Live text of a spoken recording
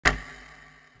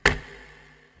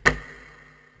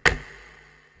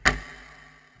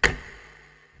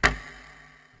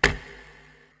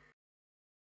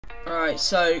Right,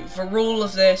 so the rule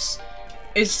of this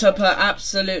is to put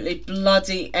absolutely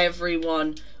bloody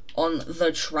everyone on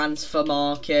the transfer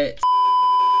market.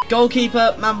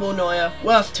 Goalkeeper, Manuel Neuer,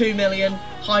 worth 2 million,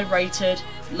 high rated,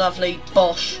 lovely,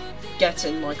 bosh, get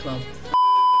in my club.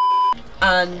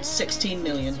 And 16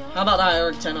 million. How about that,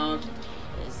 Eric Ten Hag?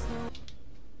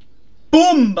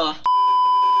 Boomba!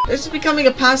 This is becoming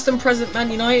a past and present Man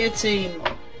United team.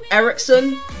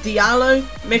 Eriksen, Diallo,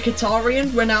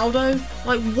 Mkhitaryan, Ronaldo.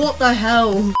 Like, what the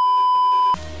hell?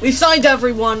 We signed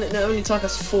everyone and it only took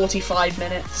us 45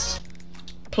 minutes.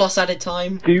 Plus added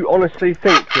time. Do you honestly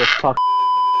think you're fuck?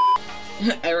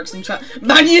 Eriksen trap.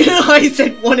 Man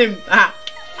United want him back.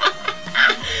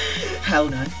 Hell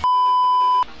no.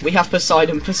 We have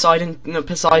Poseidon.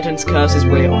 Poseidon's curse is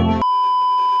real.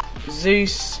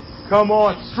 Zeus. Come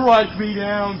on, strike me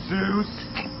down, Zeus.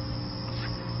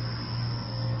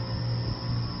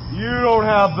 You don't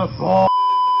have the ball.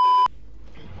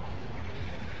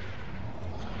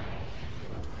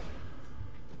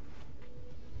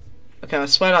 Okay, I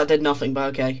swear that did nothing, but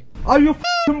okay. Are you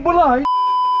f***ing blind?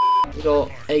 We got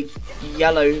a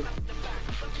yellow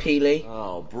Peely.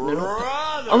 Oh, brother.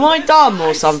 Am I dumb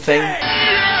or something?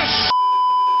 Yes!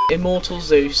 Immortal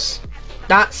Zeus.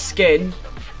 That skin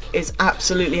is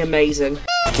absolutely amazing.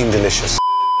 Fucking delicious.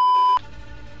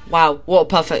 Wow, what a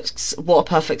perfect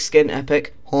skin,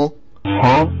 Epic. Huh?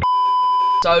 Huh?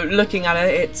 So looking at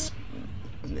it, it's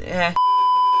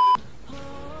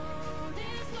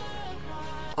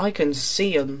I can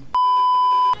see him.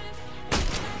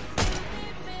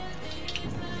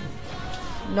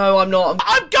 No, I'm not.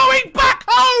 I'm going back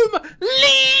home!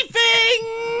 Leaving!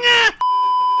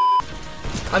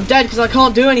 I'm dead because I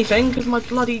can't do anything because my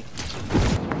bloody...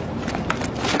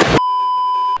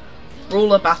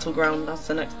 Ruler Battleground, that's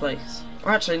the next place.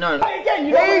 Or actually, no.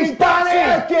 He's done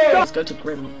it again! Let's go to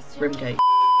Grimgate.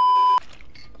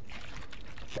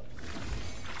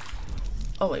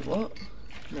 Oh wait, what?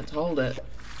 I meant to hold it.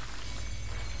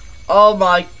 Oh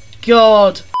my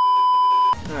god!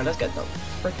 Alright, let's get the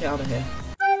frick out of here.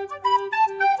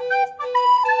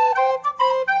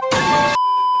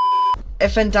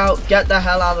 If in doubt, get the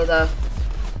hell out of there.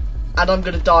 And I'm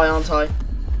gonna die, aren't I?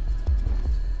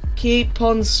 Keep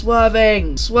on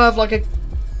swerving. Swerve like a...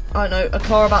 I don't know, a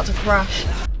car about to crash.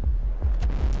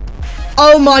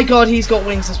 Oh my god, he's got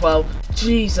wings as well.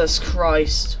 Jesus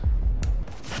Christ.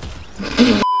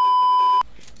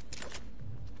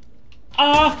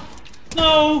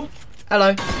 No!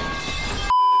 Hello.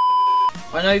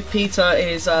 I know Peter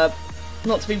is,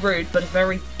 not to be rude, but a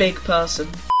very big person.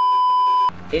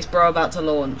 Is bro about to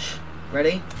launch?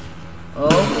 Ready? Oh.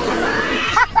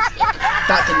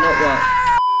 That did not work.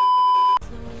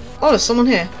 Oh, there's someone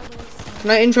here. Can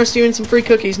I interest you in some free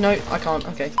cookies? No, I can't.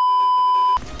 Okay.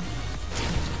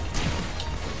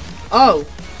 Oh.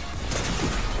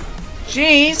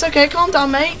 Jeez. Okay, calm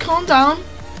down, mate. Calm down.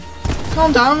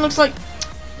 Calm down. Looks like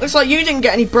you didn't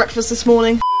get any breakfast this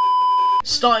morning.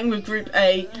 Starting with Group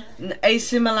A, an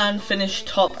AC Milan finished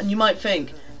top, and you might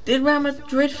think, did Real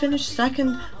Madrid finish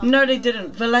second? No, they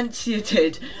didn't. Valencia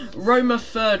did. Roma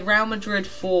third. Real Madrid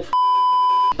fourth.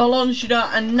 Bologna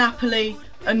and Napoli.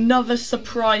 Another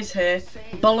surprise here.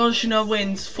 Bologna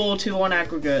wins 4-2 on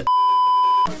aggregate.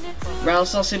 Real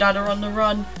Sociedad are on the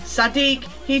run. Sadiq,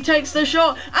 he takes the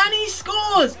shot and he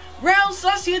scores! Real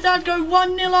Sociedad go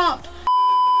 1-0 up.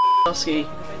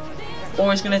 Or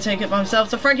he's going to take it by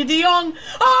himself to Frankie de Jong.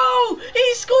 Oh!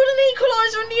 He scored an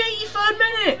equaliser in the 83rd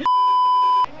minute.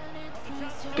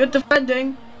 Good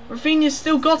defending. Rafinha's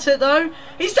still got it though.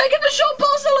 He's taken the shot.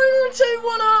 Barcelona are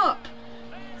 2-1 up.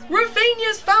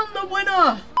 Rafinha's found the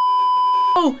winner.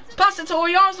 Oh, pass it to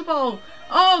Oyarzabal.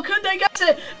 Oh, could they get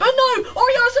it? But no,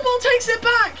 Oyarzabal takes it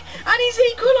back. And he's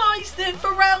equalised it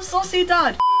for Real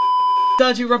Sociedad.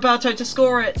 Sergio Roberto to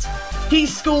score it. He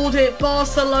scored it.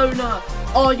 Barcelona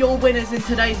are your winners in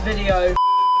today's video.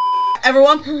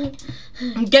 Everyone,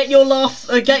 get your last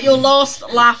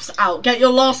laughs out. Get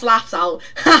your last laughs out.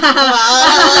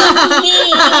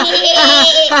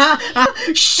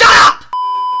 Shut up!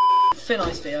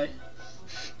 Nice Theo.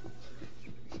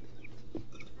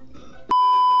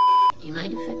 Do you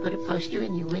mind if I put a poster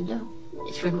in your window?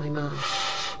 It's for my mom.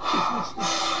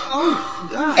 Oh,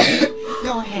 God.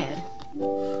 Go ahead.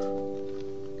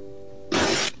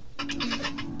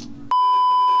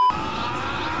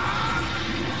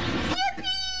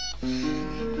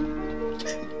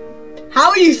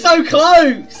 How are you so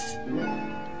close?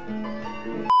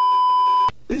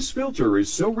 This filter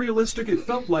is so realistic it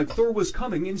felt like Thor was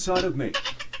coming inside of me.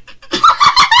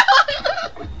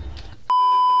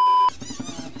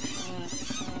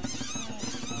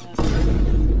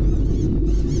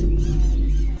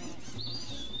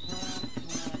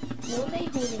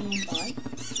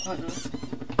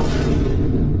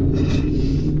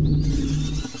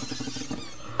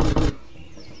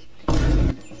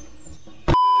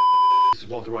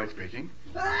 Alfieyt speaking.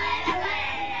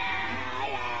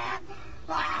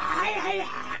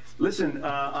 Listen,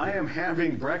 I am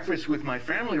having breakfast with my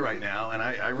family right now, and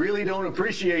I really don't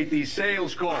appreciate these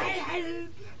sales calls.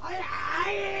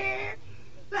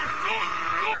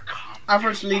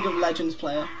 Average League of Legends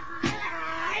player.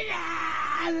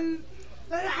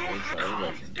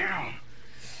 Calm down.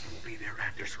 We'll be there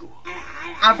after school.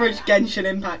 Average Genshin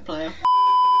Impact player.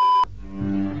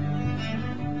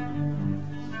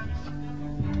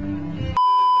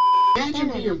 Imagine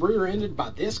being rear-ended by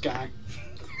this guy.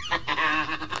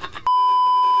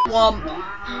 Womp.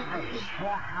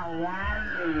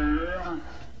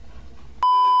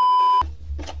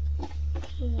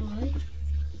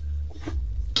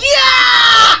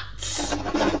 Yes!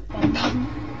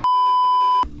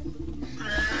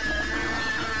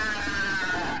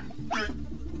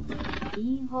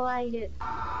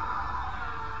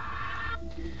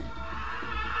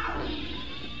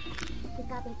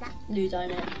 New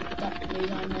diamond. New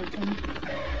dimension.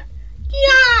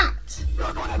 Yacht!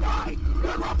 You're gonna die!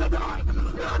 You're gonna die!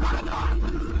 You're gonna die!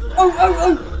 Oh, oh,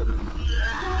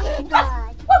 oh! Die.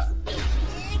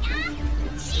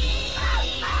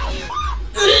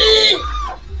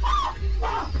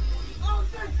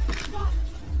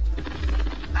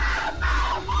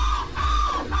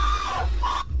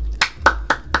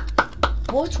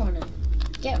 Water on it.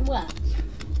 Getting wet.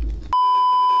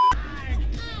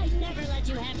 I'd never let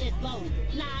you have this boat,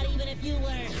 not even if you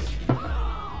were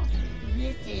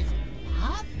Mrs.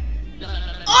 Huff.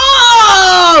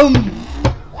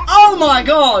 Oh my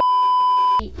god!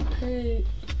 Who?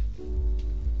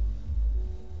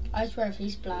 I swear if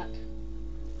he's black.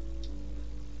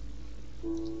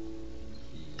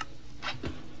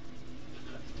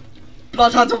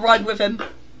 Blood had to ride with him.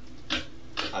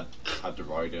 Had to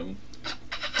ride him.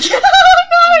 No!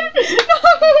 No!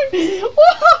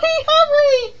 Why,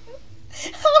 Harry?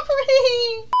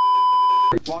 Harry!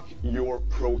 Fuck your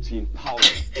protein powder.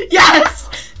 Yes!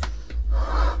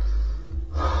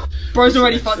 Bro's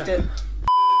already fucked it.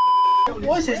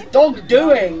 What is his dog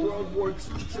doing?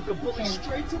 Took a bullet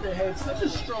straight to the head. Such a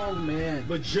strong man.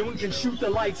 But June can shoot the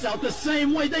lights out the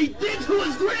same way they did to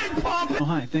his grandpa. Oh,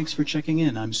 hi. Thanks for checking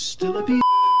in. I'm still a piece.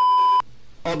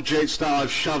 Objects that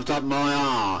I've shoved up my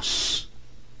ass.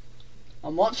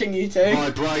 I'm watching you two.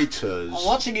 Vibrators. I'm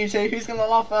watching you two. Who's gonna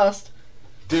laugh first?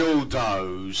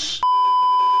 Dildos.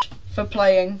 For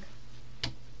playing.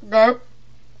 Go.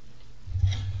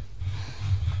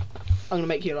 I'm gonna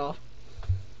make you laugh.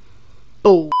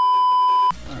 Oh.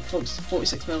 Alright,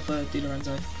 46 mil for Di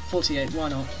Lorenzo. 48, why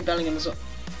not? Bellingham as well.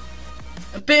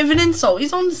 A bit of an insult.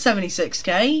 He's on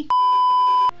 76k.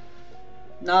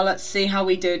 Now let's see how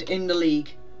we did in the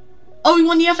league. Oh, we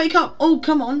won the FA Cup. Oh,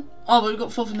 come on. Oh, but we got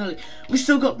 4th in the league. We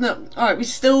still got no. Alright, we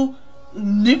still.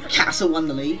 Newcastle won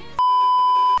the league.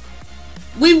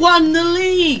 We won the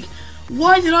league.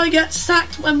 Why did I get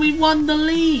sacked when we won the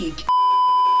league?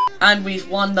 And we've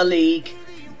won the league.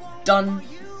 Done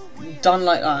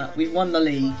like that. We've won the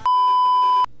league.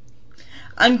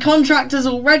 And contract has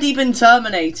already been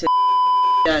terminated.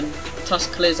 Again,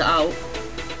 Tusk clears it out.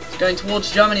 It's going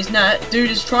towards Germany's net. Dude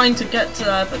is trying to get to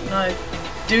there, but no.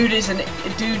 Dude is an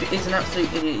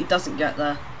absolute idiot. He doesn't get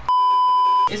there.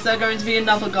 Is there going to be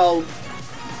another goal?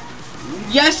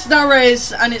 Yes, there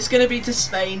is, and it's going to be to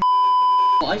Spain.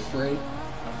 5-3.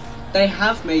 They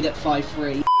have made it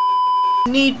 5-3.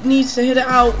 Needs to hit it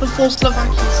out before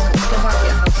Slovakia has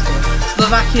to.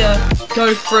 Slovakia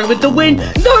go through with the win. No,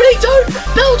 they don't.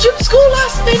 Belgium score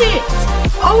last minute.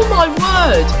 Oh my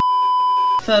word.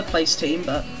 Third place team,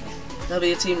 but there'll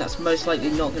be a team that's most likely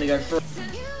not going to go through.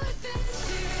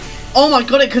 Oh my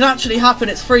god, it could actually happen.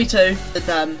 It's 3-2 with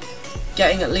them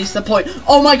getting at least a point.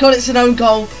 Oh my god, it's an own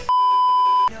goal.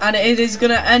 And it is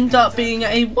going to end up being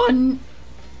a 1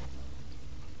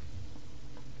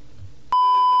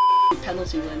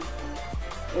 penalty win.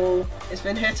 Oh, it's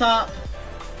been hit up.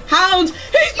 Hound!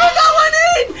 He's put that one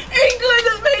in! England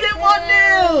has made it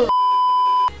 1-0!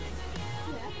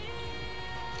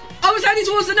 Oh, it's heading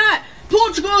towards the net!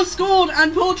 Portugal has scored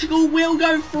and Portugal will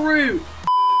go through.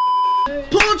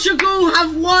 Portugal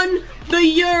have won the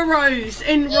Euros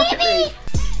in Rocket League.